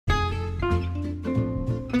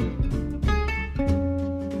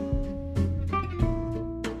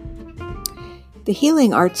The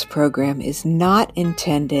Healing Arts program is not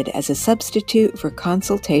intended as a substitute for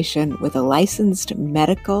consultation with a licensed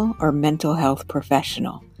medical or mental health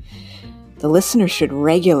professional. The listener should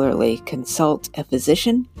regularly consult a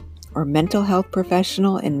physician or mental health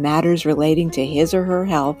professional in matters relating to his or her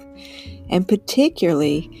health, and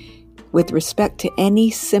particularly with respect to any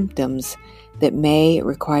symptoms that may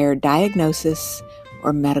require diagnosis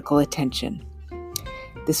or medical attention.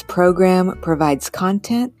 This program provides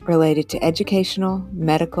content related to educational,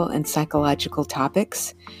 medical, and psychological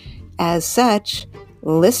topics. As such,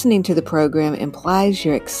 listening to the program implies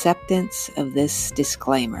your acceptance of this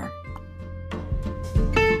disclaimer.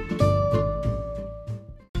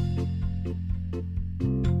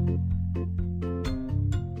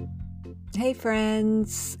 Hey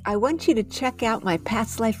friends, I want you to check out my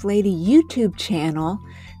Past Life Lady YouTube channel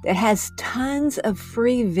that has tons of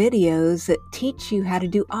free videos that teach you how to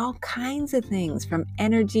do all kinds of things, from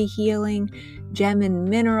energy healing, gem and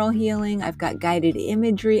mineral healing. I've got guided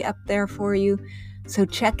imagery up there for you. So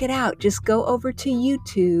check it out. Just go over to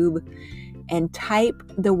YouTube and type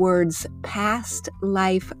the words Past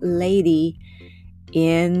Life Lady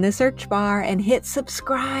in the search bar and hit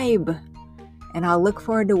subscribe. And I'll look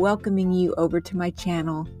forward to welcoming you over to my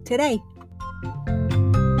channel today.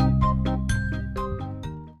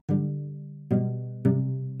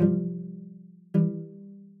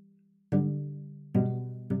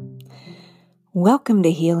 Welcome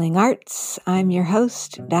to Healing Arts. I'm your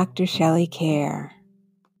host, Dr. Shelley Kerr.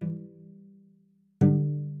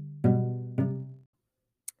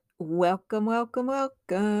 Welcome, welcome,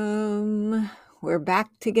 welcome. We're back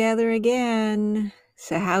together again.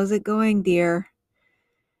 So how's it going, dear?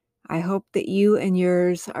 I hope that you and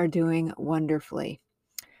yours are doing wonderfully.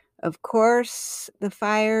 Of course, the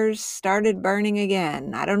fires started burning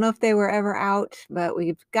again. I don't know if they were ever out, but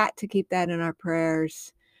we've got to keep that in our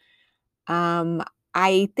prayers.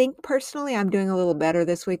 I think personally I'm doing a little better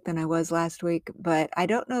this week than I was last week, but I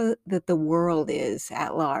don't know that the world is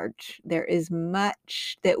at large. There is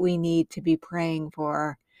much that we need to be praying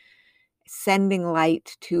for, sending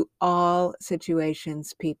light to all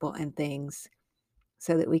situations, people, and things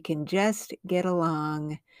so that we can just get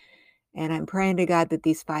along. And I'm praying to God that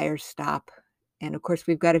these fires stop. And of course,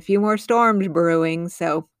 we've got a few more storms brewing.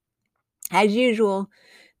 So as usual,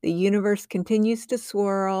 the universe continues to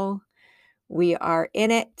swirl. We are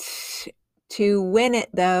in it to win it,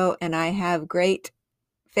 though, and I have great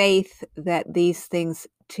faith that these things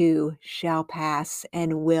too shall pass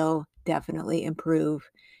and will definitely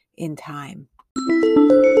improve in time.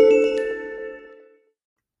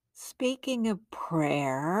 Speaking of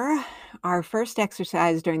prayer, our first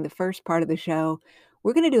exercise during the first part of the show,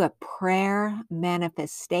 we're going to do a prayer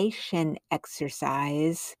manifestation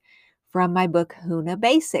exercise from my book, Huna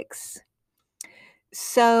Basics.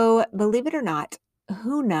 So, believe it or not,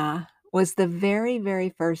 Huna was the very, very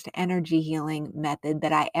first energy healing method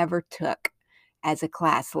that I ever took as a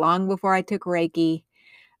class, long before I took Reiki.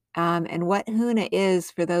 And what Huna is,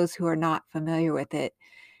 for those who are not familiar with it,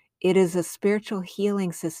 it is a spiritual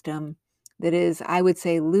healing system that is, I would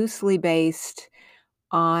say, loosely based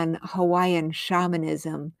on Hawaiian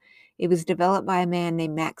shamanism. It was developed by a man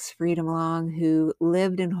named Max Freedom Long, who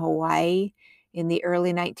lived in Hawaii in the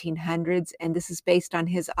early 1900s, and this is based on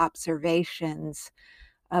his observations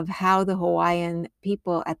of how the Hawaiian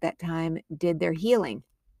people at that time did their healing.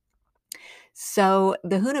 So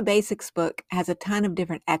the Huna Basics book has a ton of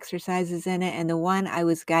different exercises in it, and the one I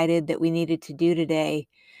was guided that we needed to do today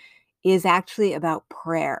is actually about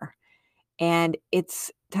prayer. And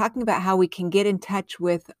it's talking about how we can get in touch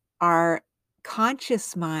with our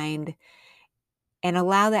conscious mind and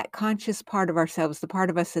allow that conscious part of ourselves, the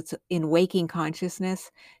part of us that's in waking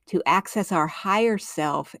consciousness, to access our higher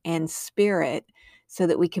self and spirit so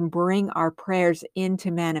that we can bring our prayers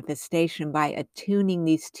into manifestation by attuning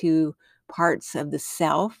these two parts of the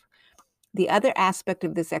self. The other aspect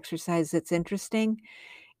of this exercise that's interesting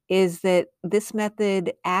is that this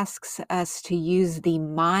method asks us to use the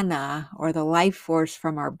mana or the life force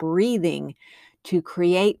from our breathing to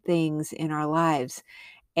create things in our lives.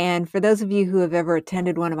 And for those of you who have ever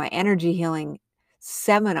attended one of my energy healing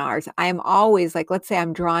seminars, I am always like, let's say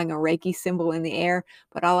I'm drawing a Reiki symbol in the air,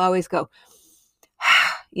 but I'll always go,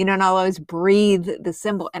 and I'll always breathe the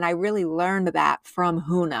symbol. And I really learned that from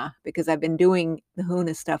Huna because I've been doing the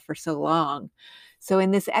Huna stuff for so long. So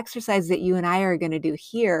in this exercise that you and I are going to do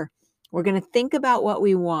here, we're going to think about what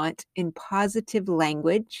we want in positive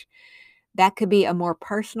language. That could be a more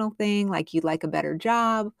personal thing, like you'd like a better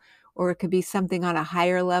job, or it could be something on a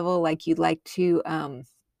higher level, like you'd like to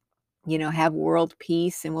have world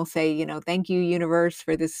peace, and we'll say, "Thank you, universe,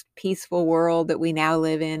 for this peaceful world that we now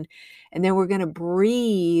live in." And then we're gonna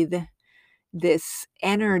breathe this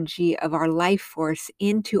energy of our life force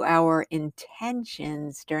into our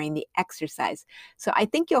intentions during the exercise. So I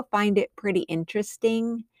think you'll find it pretty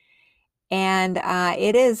interesting, and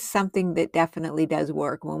it is something that definitely does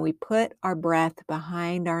work. When we put our breath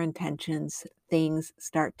behind our intentions, things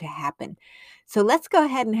start to happen. So let's go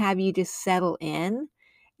ahead and have you just settle in,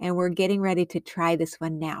 and we're getting ready to try this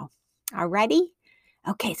one now. All righty?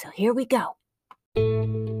 Okay, so here we go.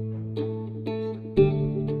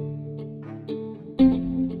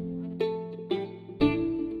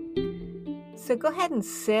 So go ahead and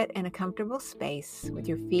sit in a comfortable space with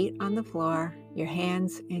your feet on the floor, your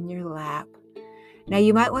hands in your lap. Now,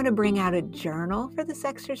 you might want to bring out a journal for this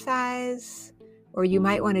exercise, or you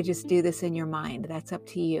might want to just do this in your mind. That's up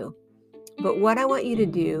to you. But what I want you to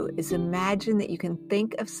do is imagine that you can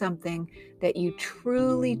think of something that you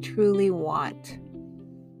truly, truly want.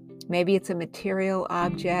 Maybe it's a material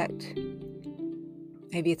object.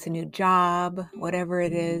 Maybe it's a new job, whatever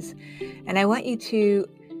it is. And I want you to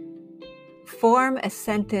form a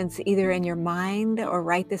sentence either in your mind or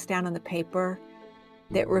write this down on the paper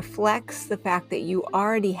that reflects the fact that you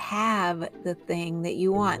already have the thing that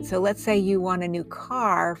you want. So let's say you want a new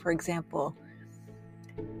car, for example.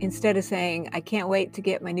 Instead of saying, "I can't wait to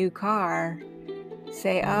get my new car,"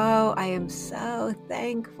 say, "Oh, I am so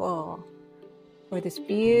thankful for this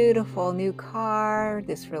beautiful new car,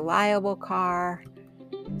 this reliable car."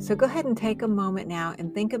 So go ahead and take a moment now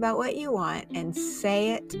and think about what you want and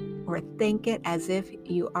say it or think it as if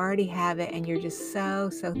you already have it and you're just so,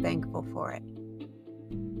 so thankful for it.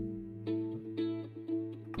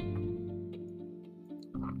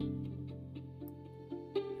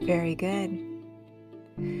 Very good.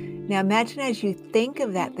 Now imagine as you think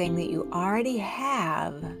of that thing that you already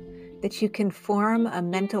have, that you can form a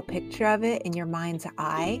mental picture of it in your mind's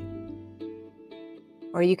eye.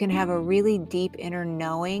 Or you can have a really deep inner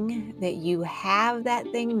knowing that you have that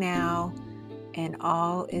thing now and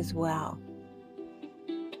all is well.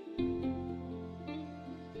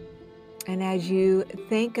 And as you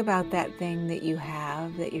think about that thing that you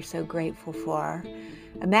have, that you're so grateful for,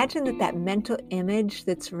 imagine that that mental image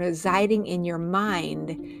that's residing in your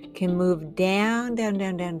mind can move down, down,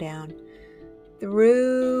 down, down, down,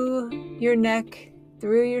 through your neck,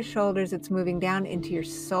 through your shoulders. It's moving down into your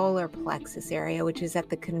solar plexus area, which is at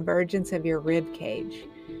the convergence of your rib cage.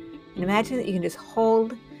 And imagine that you can just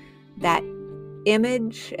hold that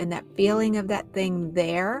image and that feeling of that thing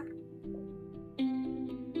there,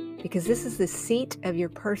 because this is the seat of your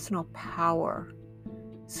personal power.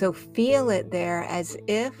 So feel it there as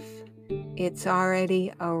if it's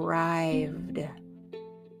already arrived.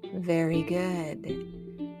 Very good.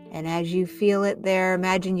 And as you feel it there,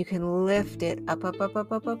 imagine you can lift it up, up, up,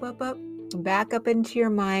 up, up, up, up, up, back up into your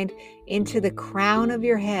mind, into the crown of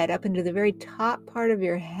your head, up into the very top part of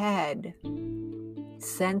your head.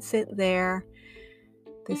 Sense it there.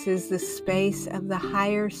 This is the space of the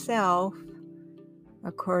higher self,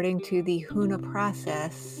 according to the Huna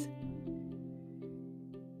process.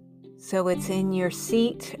 So it's in your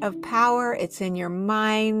seat of power, it's in your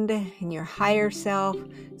mind, in your higher self.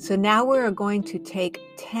 So now we're going to take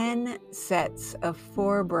 10 sets of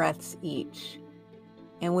 4 breaths each.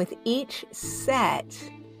 And with each set,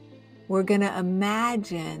 we're going to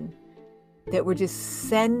imagine that we're just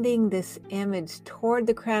sending this image toward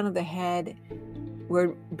the crown of the head.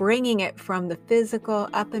 We're bringing it from the physical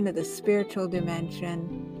up into the spiritual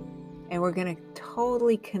dimension. And we're going to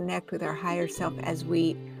totally connect with our higher self as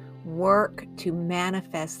we work to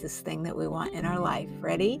manifest this thing that we want in our life.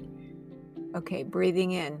 Ready? Okay,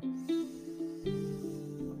 breathing in.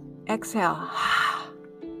 Exhale.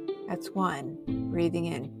 That's 1. Breathing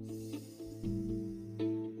in.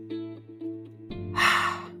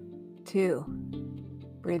 2.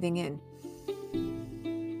 Breathing in.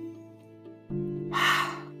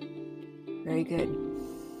 Very good.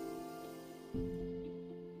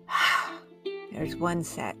 There's 1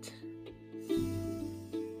 set.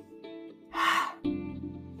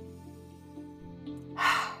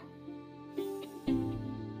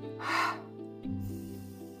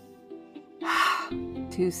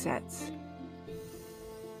 2 sets.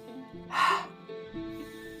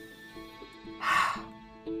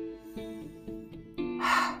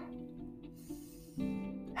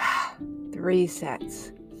 3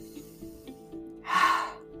 sets.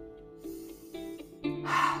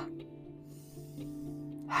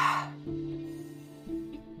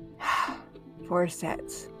 4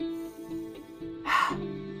 sets.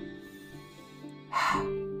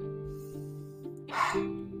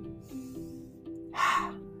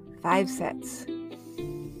 5 sets.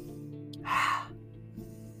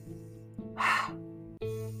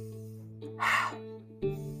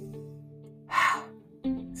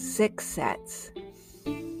 6 sets.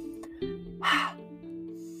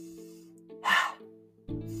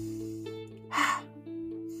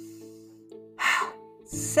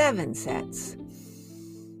 7 sets.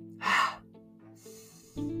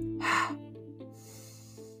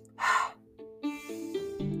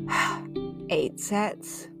 8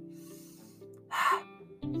 sets.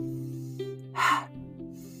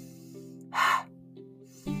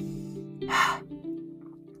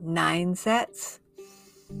 9 sets.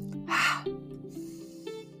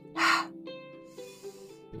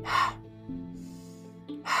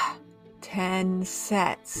 10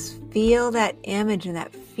 sets. Feel that image and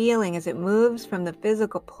that feeling as it moves from the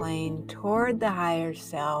physical plane toward the higher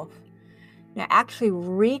self. Now actually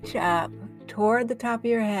reach up toward the top of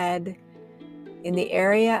your head in the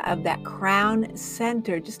area of that crown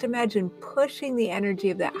center. Just imagine pushing the energy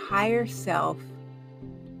of that higher self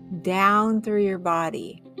down through your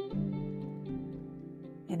body.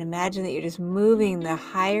 And imagine that you're just moving the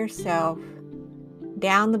higher self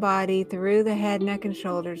down the body, through the head, neck, and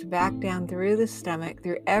shoulders, back down through the stomach,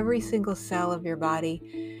 through every single cell of your body,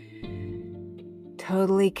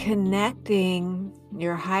 totally connecting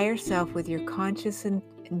your higher self with your conscious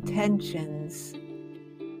intentions.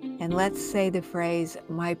 And let's say the phrase,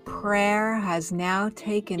 "My prayer has now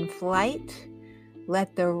taken flight.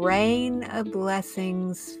 Let the rain of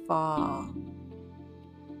blessings fall."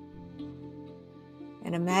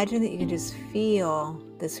 And imagine that you can just feel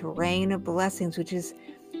this rain of blessings, which is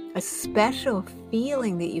a special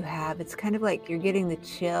feeling that you have. It's kind of like you're getting the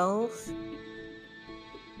chills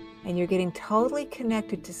and you're getting totally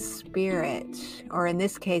connected to spirit, or in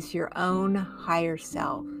this case, your own higher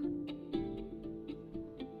self.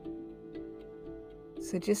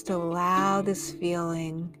 So just allow this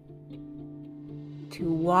feeling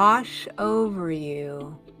to wash over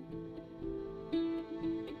you.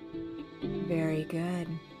 Very good.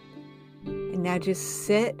 And now just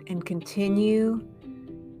sit and continue.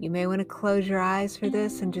 You may want to close your eyes for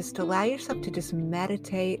this and just allow yourself to just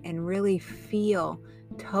meditate and really feel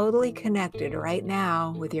totally connected right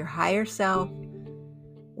now with your higher self,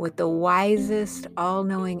 with the wisest,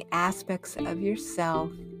 all-knowing aspects of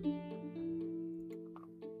yourself.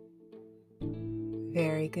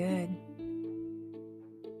 Very good.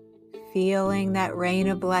 Feeling that rain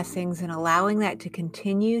of blessings and allowing that to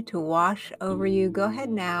continue to wash over you. Go ahead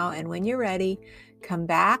now, and when you're ready, come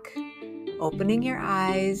back, opening your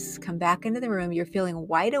eyes, come back into the room. You're feeling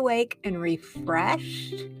wide awake and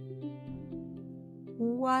refreshed.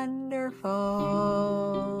 Wonderful.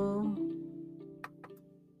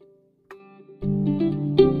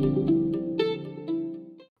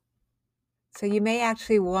 So you may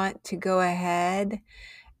actually want to go ahead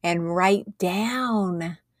and write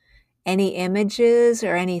down any images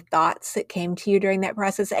or any thoughts that came to you during that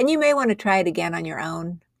process. And you may want to try it again on your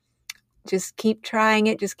own. Just keep trying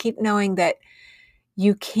it. Just keep knowing that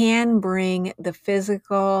you can bring the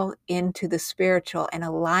physical into the spiritual and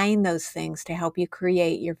align those things to help you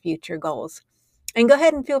create your future goals. And go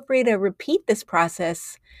ahead and feel free to repeat this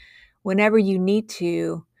process whenever you need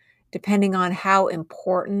to, depending on how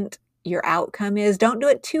important your outcome is. Don't do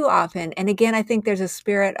it too often. And again, I think there's a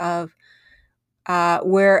spirit of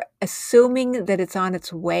we're assuming that it's on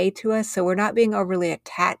its way to us, so we're not being overly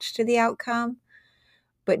attached to the outcome,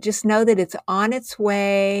 but just know that it's on its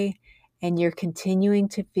way and you're continuing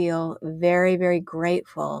to feel very, very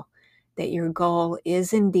grateful that your goal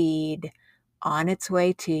is indeed on its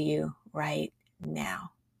way to you right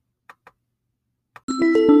now.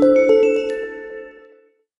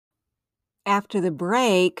 After the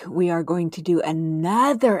break, we are going to do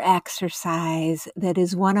another exercise that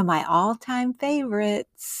is one of my all-time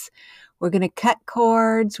favorites. We're going to cut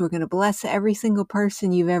cords. We're going to bless every single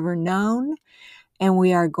person you've ever known. And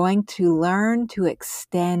we are going to learn to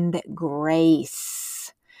extend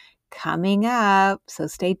grace. Coming up, so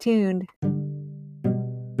stay tuned.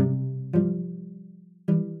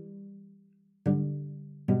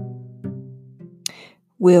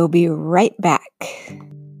 We'll be right back.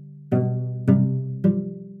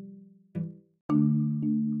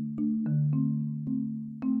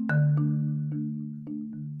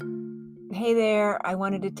 Hey there, I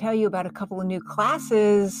wanted to tell you about a couple of new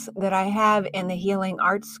classes that I have in the Healing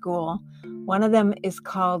Arts School. One of them is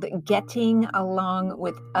called Getting Along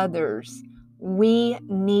with Others. We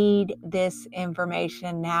need this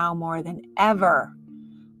information now more than ever.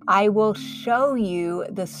 I will show you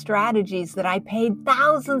the strategies that I paid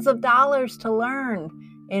thousands of dollars to learn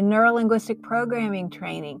in neurolinguistic programming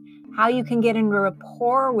training. how you can get into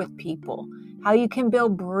rapport with people, how you can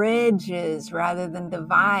build bridges rather than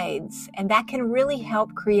divides. And that can really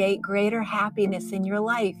help create greater happiness in your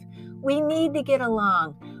life. We need to get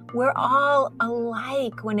along. We're all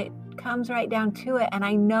alike when it comes right down to it. And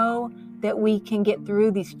I know that we can get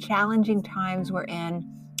through these challenging times we're in.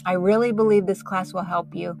 I really believe this class will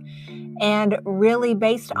help you. And really,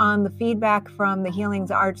 based on the feedback from the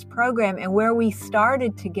Healing Arts program and where we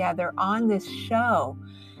started together on this show,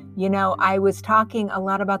 I was talking a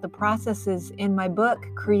lot about the processes in my book,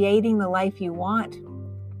 Creating the Life You Want.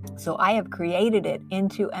 So I have created it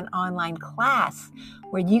into an online class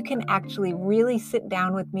where you can actually really sit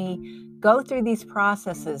down with me, go through these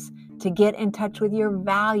processes to get in touch with your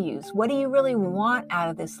values. What do you really want out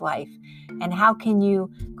of this life? And how can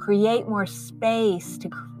you create more space to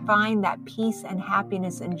find that peace and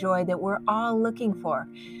happiness and joy that we're all looking for?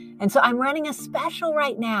 And so I'm running a special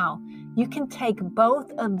right now. You can take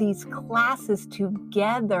both of these classes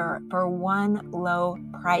together for one low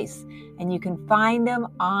price. And you can find them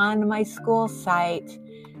on my school site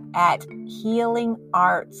at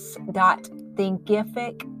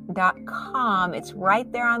healingarts.thinkific.com. It's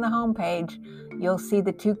right there on the homepage. You'll see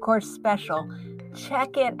the 2-course special.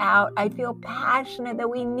 Check it out. I feel passionate that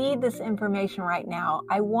we need this information right now.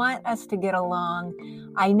 I want us to get along.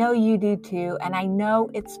 I know you do too. And I know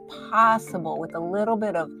it's possible with a little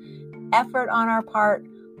bit of effort on our part.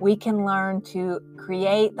 We can learn to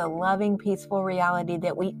create the loving, peaceful reality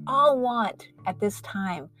that we all want at this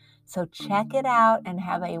time. So check it out and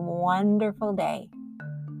have a wonderful day.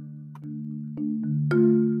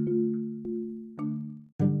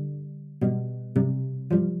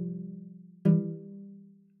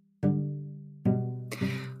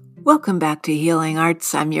 Welcome back to Healing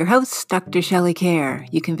Arts. I'm your host, Dr. Shelley Kerr.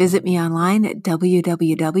 You can visit me online at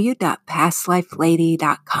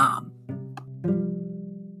www.pastlifelady.com.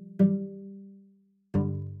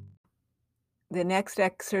 The next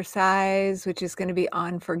exercise, which is going to be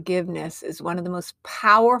on forgiveness, is one of the most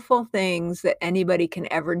powerful things that anybody can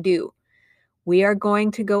ever do. We are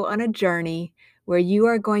going to go on a journey where you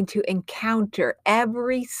are going to encounter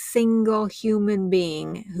every single human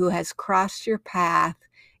being who has crossed your path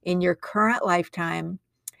in your current lifetime.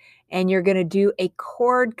 And you're going to do a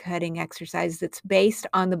cord cutting exercise that's based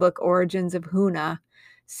on the book Origins of Huna,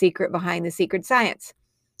 Secret Behind the Secret Science.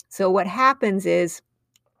 So what happens is,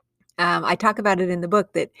 I talk about it in the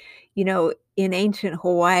book that, in ancient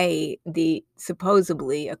Hawaii,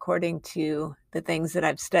 supposedly, according to the things that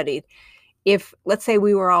I've studied, if, let's say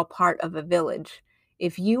we were all part of a village,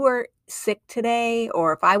 if you were sick today,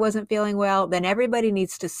 or if I wasn't feeling well, then everybody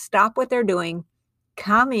needs to stop what they're doing,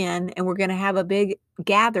 come in, and we're going to have a big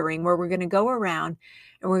gathering where we're going to go around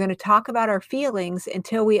and we're going to talk about our feelings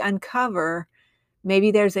until we uncover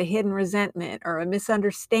maybe there's a hidden resentment or a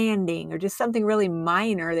misunderstanding or just something really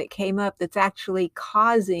minor that came up that's actually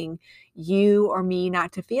causing you or me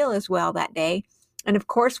not to feel as well that day. And of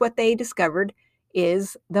course, what they discovered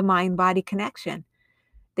is the mind-body connection,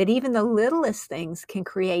 that even the littlest things can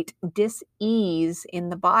create dis-ease in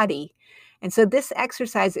the body. And so this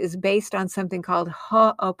exercise is based on something called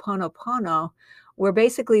Ho'oponopono, where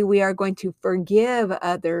basically we are going to forgive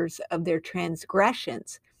others of their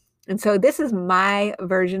transgressions. And so this is my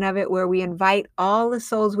version of it, where we invite all the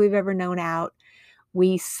souls we've ever known out.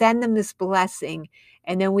 We send them this blessing,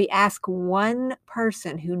 and then we ask one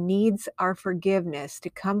person who needs our forgiveness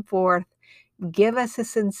to come forth, give us a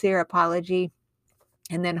sincere apology,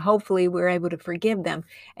 and then hopefully we're able to forgive them.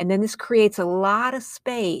 And then this creates a lot of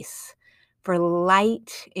space for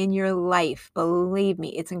light in your life. Believe me,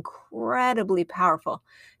 it's incredibly powerful.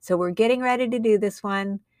 So we're getting ready to do this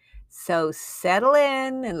one. So settle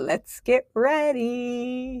in and let's get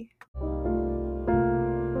ready.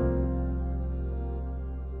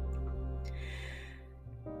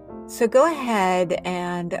 So go ahead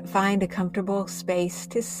and find a comfortable space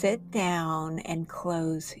to sit down and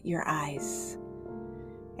close your eyes.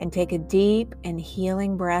 And take a deep and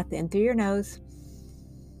healing breath in through your nose.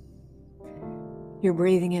 You're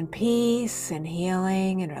breathing in peace and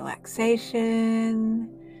healing and relaxation.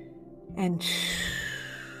 And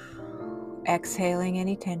exhaling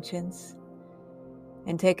any tensions.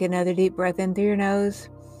 And take another deep breath in through your nose.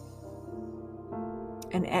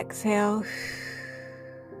 And exhale.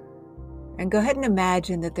 And go ahead and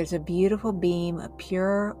imagine that there's a beautiful beam of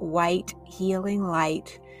pure white healing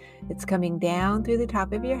light that's coming down through the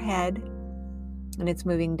top of your head. And it's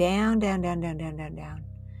moving down, down, down, down, down, down, down.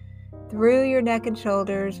 Through your neck and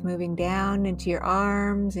shoulders, moving down into your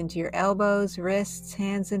arms, into your elbows, wrists,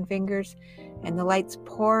 hands, and fingers. And the light's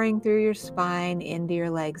pouring through your spine into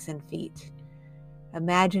your legs and feet.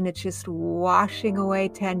 Imagine it's just washing away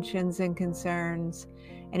tensions and concerns,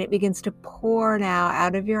 and it begins to pour now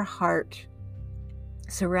out of your heart,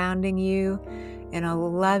 surrounding you in a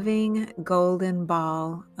loving golden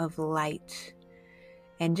ball of light.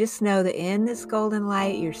 And just know that in this golden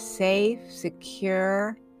light, you're safe,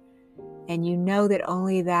 secure, and you know that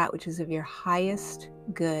only that which is of your highest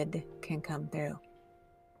good can come through.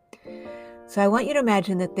 So I want you to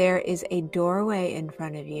imagine that there is a doorway in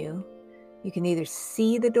front of you. You can either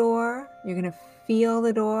see the door, you're going to feel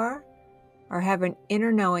the door, or have an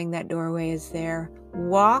inner knowing that doorway is there.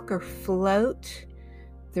 Walk or float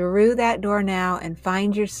through that door now and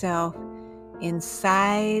find yourself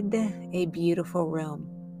inside a beautiful room.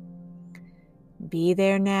 Be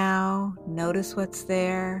there now. Notice what's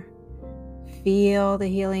there. Feel the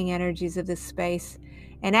healing energies of this space.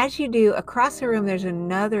 And as you do, across the room, there's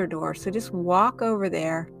another door. So just walk over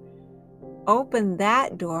there, open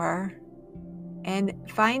that door, and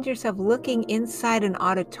find yourself looking inside an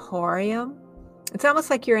auditorium. It's almost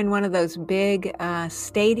like you're in one of those big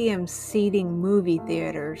stadium seating movie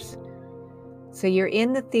theaters. So you're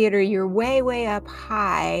in the theater, you're way, way up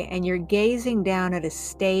high, and you're gazing down at a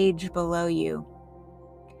stage below you.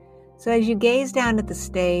 So as you gaze down at the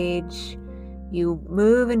stage, you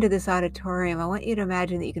move into this auditorium. I want you to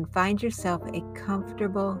imagine that you can find yourself a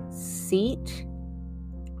comfortable seat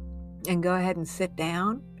and go ahead and sit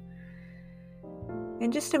down.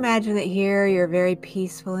 And just imagine that here you're very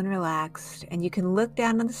peaceful and relaxed, and you can look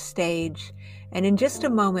down on the stage, and in just a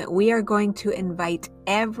moment we are going to invite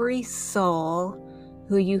every soul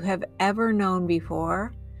who you have ever known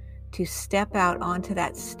before to step out onto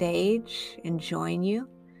that stage and join you.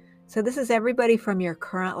 So this is everybody from your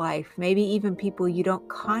current life, maybe even people you don't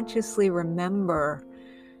consciously remember.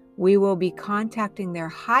 We will be contacting their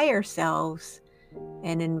higher selves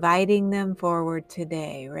and inviting them forward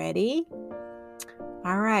today. Ready?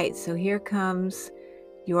 All right, so here comes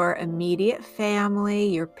your immediate family,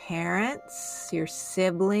 your parents, your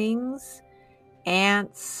siblings,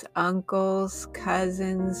 aunts, uncles,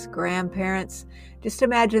 cousins, grandparents. Just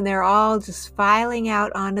imagine they're all just filing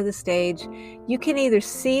out onto the stage. You can either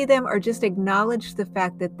see them or just acknowledge the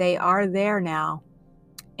fact that they are there now.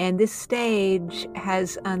 And this stage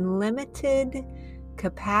has unlimited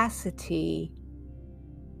capacity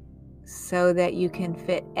so that you can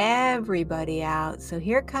fit everybody out. So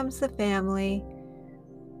here comes the family.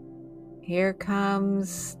 Here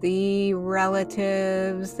comes the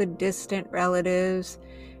relatives, the distant relatives.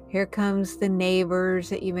 Here comes the neighbors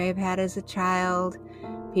that you may have had as a child,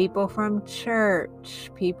 people from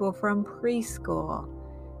church, people from preschool,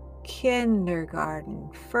 kindergarten,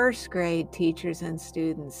 first grade teachers and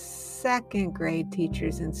students, second grade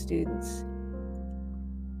teachers and students,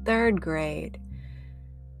 third grade,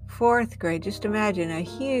 fourth grade. Just imagine a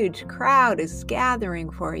huge crowd is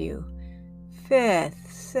gathering for you.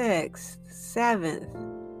 Fifth, sixth, seventh,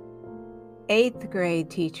 eighth grade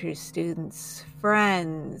teachers, students,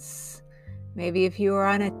 friends. Maybe if you were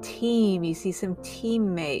on a team, you see some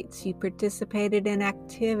teammates, you participated in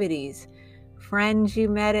activities, friends you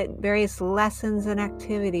met at various lessons and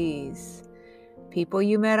activities, people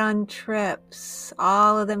you met on trips,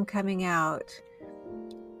 all of them coming out.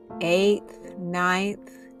 8th, 9th,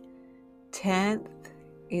 10th,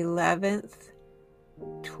 11th,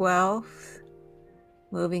 12th,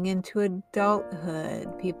 moving into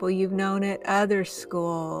adulthood, people you've known at other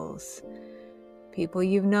schools, people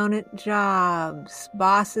you've known at jobs,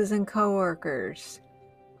 bosses and coworkers,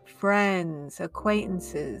 friends,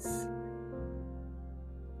 acquaintances,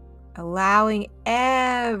 allowing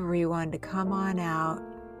everyone to come on out.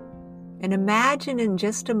 And imagine in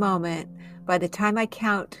just a moment, by the time I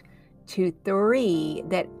count to 3,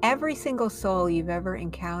 that every single soul you've ever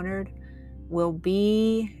encountered will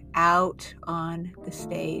be out on the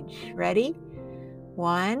stage. Ready?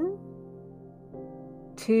 1,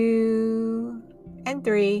 2, and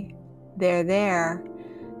 3. They're there.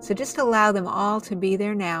 So just allow them all to be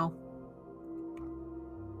there now.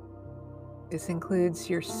 This includes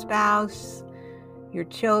your spouse, your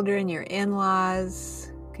children, your in-laws.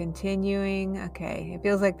 Continuing. Okay, it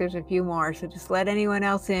feels like there's a few more, so just let anyone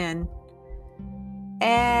else in.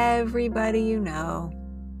 Everybody you know.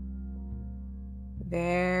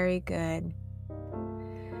 Very good.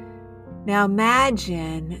 Now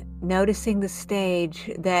imagine noticing the stage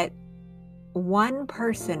that one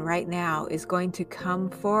person right now is going to come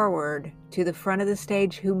forward to the front of the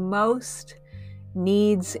stage who most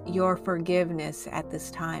needs your forgiveness at this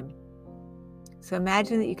time. So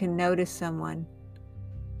imagine that you can notice someone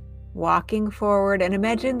walking forward, and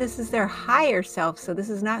imagine this is their higher self. So this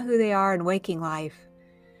is not who they are in waking life,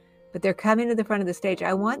 but they're coming to the front of the stage.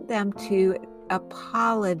 I want them to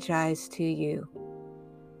apologize to you.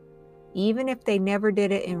 Even if they never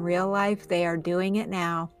did it in real life, they are doing it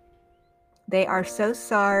now. They are so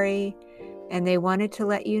sorry, and they wanted to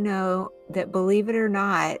let you know that, believe it or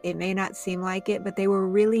not, it may not seem like it, but they were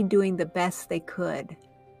really doing the best they could.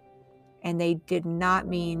 And they did not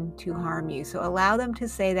mean to harm you. So allow them to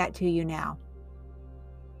say that to you now.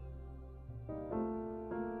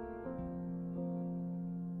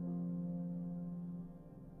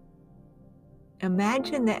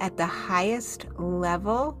 Imagine that at the highest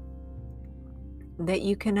level that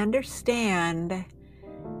you can understand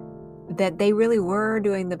that they really were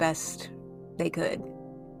doing the best they could,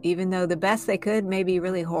 even though the best they could may be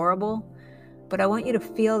really horrible. But I want you to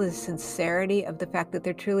feel the sincerity of the fact that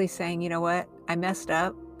they're truly saying, you know what, I messed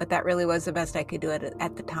up, but that really was the best I could do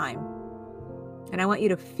at the time. And I want you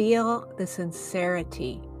to feel the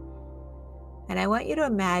sincerity. And I want you to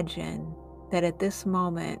imagine that at this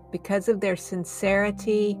moment, because of their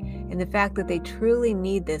sincerity and the fact that they truly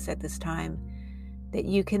need this at this time, that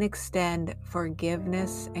you can extend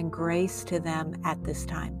forgiveness and grace to them at this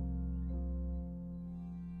time.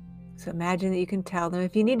 So imagine that you can tell them.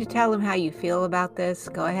 If you need to tell them how you feel about this,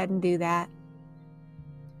 go ahead and do that.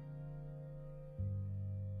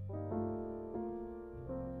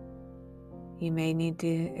 You may need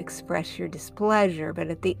to express your displeasure, but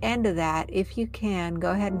at the end of that, if you can,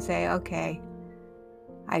 go ahead and say, okay,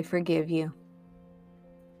 I forgive you.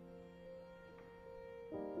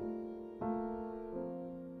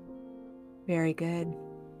 Very good.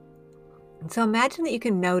 And so imagine that you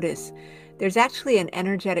can notice there's actually an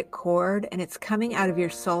energetic cord, and it's coming out of your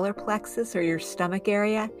solar plexus or your stomach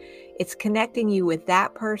area. It's connecting you with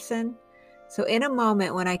that person. So in a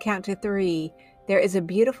moment, when I count to 3, there is a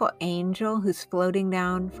beautiful angel who's floating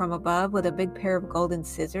down from above with a big pair of golden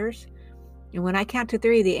scissors. And when I count to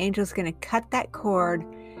 3, the angel's going to cut that cord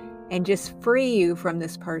and just free you from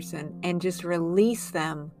this person and just release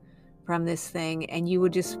them from this thing. And you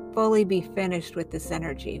would just fully be finished with this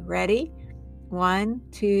energy. Ready? 1,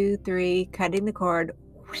 2, 3, cutting the cord.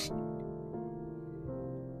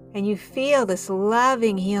 And you feel this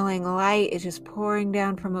loving, healing light is just pouring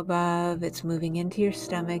down from above. It's moving into your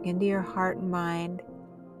stomach, into your heart and mind.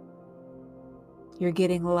 You're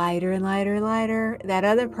getting lighter and lighter and lighter. That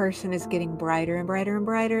other person is getting brighter and brighter and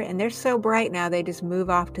brighter. And they're so bright now, they just move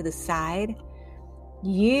off to the side.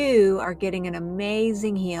 You are getting an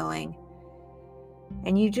amazing healing.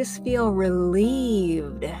 And you just feel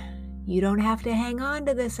relieved. You don't have to hang on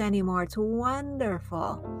to this anymore. It's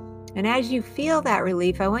wonderful. And as you feel that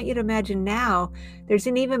relief, I want you to imagine now there's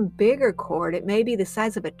an even bigger cord. It may be the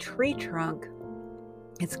size of a tree trunk.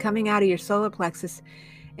 It's coming out of your solar plexus,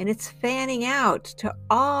 and it's fanning out to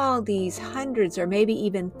all these hundreds or maybe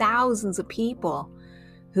even thousands of people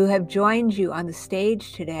who have joined you on the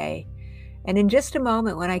stage today. And in just a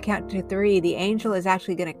moment, when I count to 3, the angel is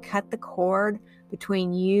actually going to cut the cord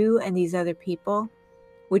between you and these other people,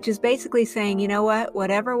 which is basically saying, you know what,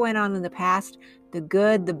 whatever went on in the past, the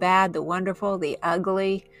good, the bad, the wonderful, the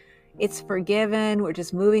ugly, it's forgiven. We're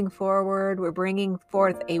just moving forward. We're bringing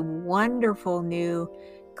forth a wonderful new,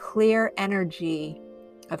 clear energy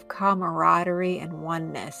of camaraderie and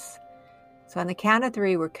oneness. So on the count of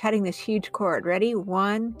 3, we're cutting this huge cord. Ready?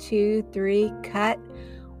 1, 2, 3, cut.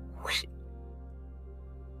 Whoosh.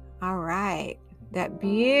 All right. That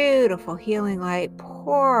beautiful healing light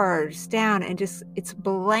pours down and just, it's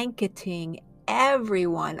blanketing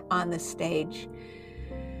everyone on the stage.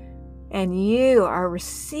 And you are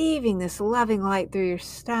receiving this loving light through your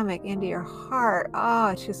stomach into your heart. Oh,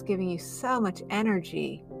 it's just giving you so much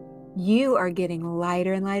energy. You are getting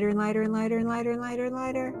lighter and lighter and lighter and lighter and lighter and lighter and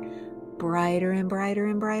lighter, brighter and brighter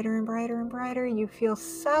and brighter and brighter and brighter. You feel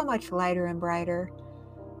so much lighter and brighter,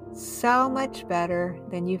 so much better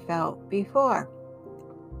than you felt before.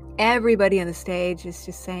 Everybody on the stage is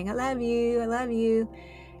just saying, I love you, I love you.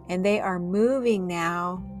 And they are moving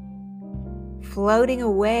now, floating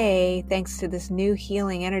away thanks to this new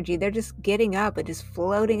healing energy. They're just getting up and just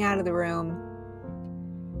floating out of the room.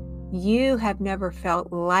 You have never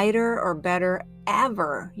felt lighter or better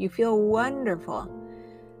ever. You feel wonderful.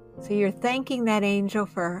 So you're thanking that angel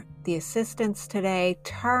for the assistance today.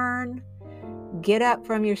 Turn, get up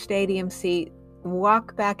from your stadium seat,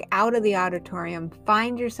 walk back out of the auditorium,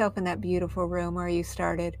 find yourself in that beautiful room where you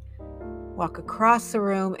started. Walk across the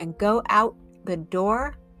room and go out the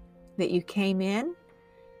door that you came in.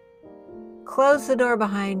 Close the door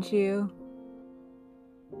behind you.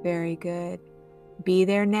 Very good. Be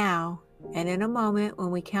there now. And in a moment, when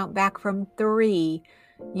we count back from 3,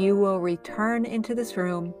 you will return into this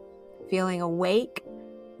room feeling awake,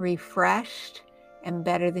 refreshed, and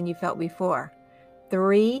better than you felt before.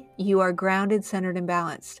 3, you are grounded, centered, and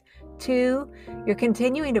balanced. 2, you're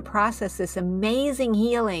continuing to process this amazing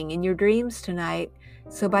healing in your dreams tonight.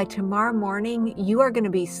 So by tomorrow morning, you are going to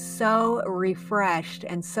be so refreshed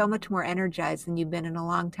and so much more energized than you've been in a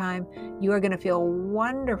long time. You are going to feel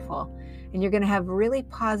wonderful, and you're going to have really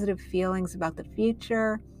positive feelings about the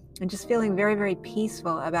future and just feeling very, very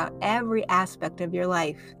peaceful about every aspect of your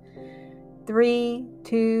life. 3,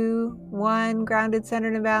 2, 1, grounded,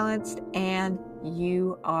 centered, and balanced, and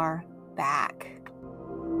you are back.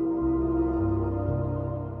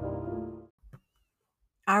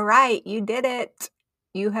 All right, you did it.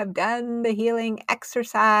 You have done the healing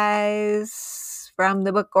exercise from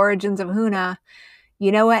the book Origins of Huna.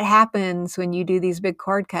 You know what happens when you do these big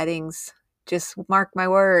cord cuttings? Just mark my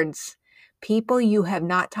words. People you have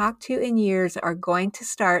not talked to in years are going to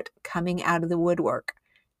start coming out of the woodwork.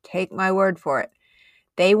 Take my word for it.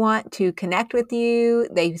 They want to connect with you.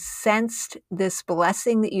 They've sensed this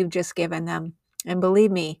blessing that you've just given them. And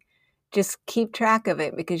believe me, just keep track of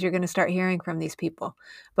it because you're going to start hearing from these people.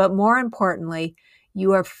 But more importantly,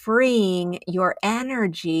 you are freeing your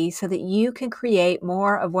energy so that you can create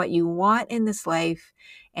more of what you want in this life.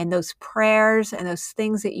 And those prayers and those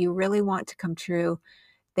things that you really want to come true,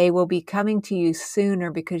 they will be coming to you sooner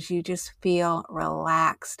because you just feel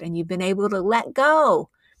relaxed and you've been able to let go.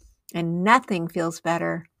 And nothing feels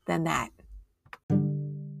better than that.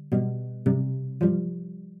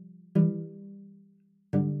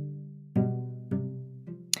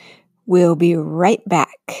 We'll be right back.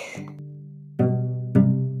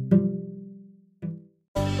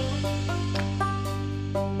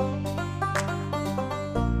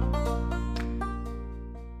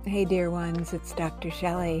 Hey, dear ones, it's Dr.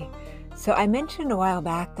 Shelley. So I mentioned a while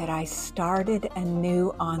back that I started a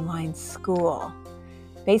new online school.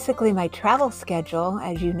 Basically, my travel schedule,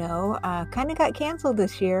 as you know, kind of got canceled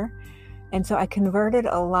this year. And so I converted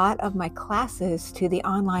a lot of my classes to the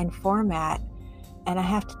online format. And I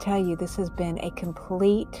have to tell you, this has been a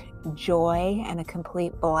complete joy and a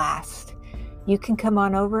complete blast. You can come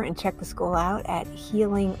on over and check the school out at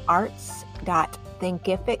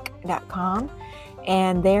healingarts.thinkific.com.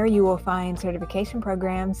 And there you will find certification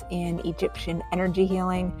programs in Egyptian energy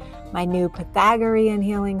healing, my new Pythagorean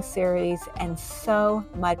healing series, and so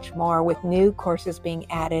much more with new courses being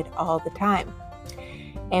added all the time.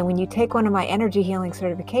 And when you take one of my energy healing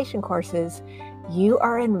certification courses, you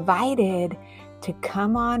are invited to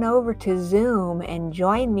come on over to Zoom and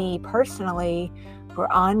join me personally for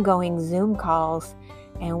ongoing Zoom calls.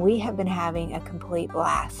 And we have been having a complete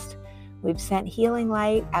blast. We've sent healing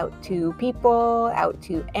light out to people, out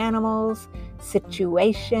to animals,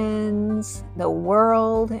 situations, the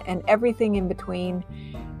world, and everything in between.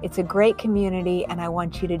 It's a great community, and I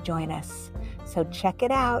want you to join us. So check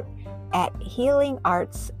it out at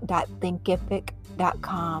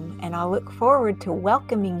healingarts.thinkific.com, and I'll look forward to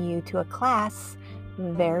welcoming you to a class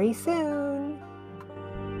very soon.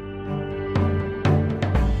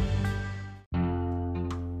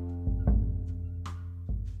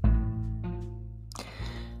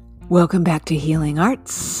 Welcome back to Healing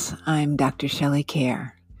Arts. I'm Dr. Shelley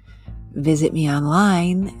Kerr. Visit me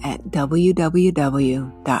online at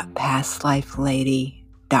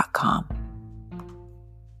www.pastlifelady.com.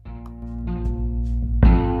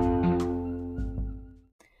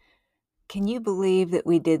 Can you believe that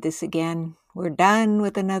we did this again? We're done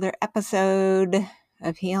with another episode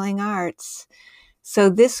of Healing Arts. So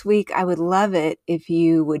this week, I would love it if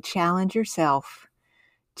you would challenge yourself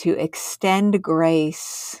to extend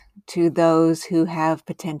grace to those who have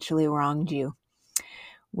potentially wronged you.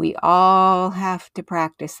 We all have to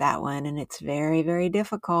practice that one, and it's very, very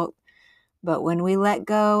difficult. But when we let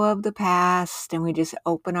go of the past and we just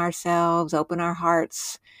open ourselves, open our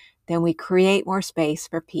hearts, then we create more space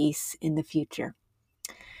for peace in the future.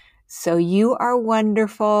 So you are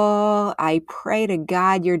wonderful. I pray to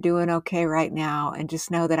God you're doing okay right now, and just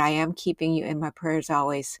know that I am keeping you in my prayers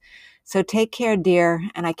always. So take care, dear,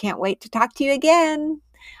 and I can't wait to talk to you again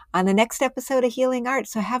on the next episode of Healing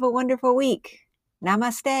Arts. So have a wonderful week.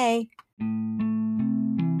 Namaste.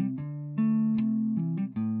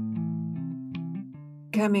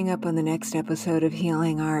 Coming up on the next episode of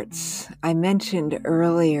Healing Arts, I mentioned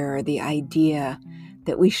earlier the idea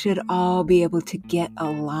that we should all be able to get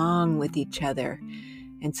along with each other.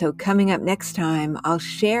 And so coming up next time, I'll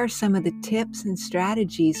share some of the tips and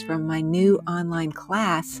strategies from my new online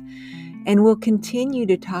class, and we'll continue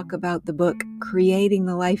to talk about the book, Creating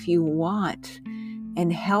the Life You Want,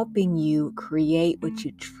 and helping you create what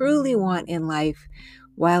you truly want in life,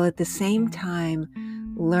 while at the same time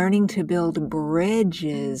learning to build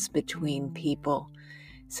bridges between people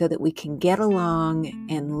so that we can get along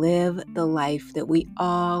and live the life that we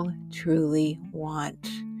all truly want.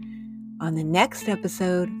 On the next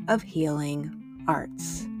episode of Healing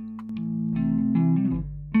Arts.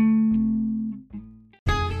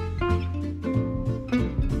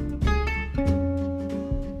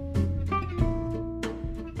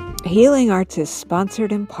 Healing Arts is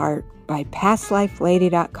sponsored in part by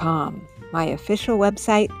PastLifeLady.com, my official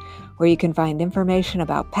website where you can find information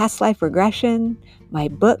about past life regression, my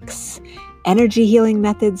books, energy healing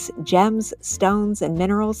methods, gems, stones, and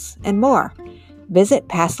minerals, and more. Visit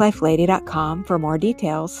PastLifeLady.com for more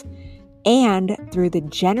details and through the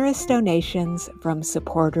generous donations from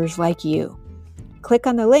supporters like you. Click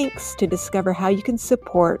on the links to discover how you can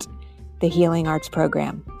support the Healing Arts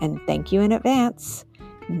program. And thank you in advance.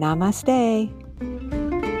 Namaste.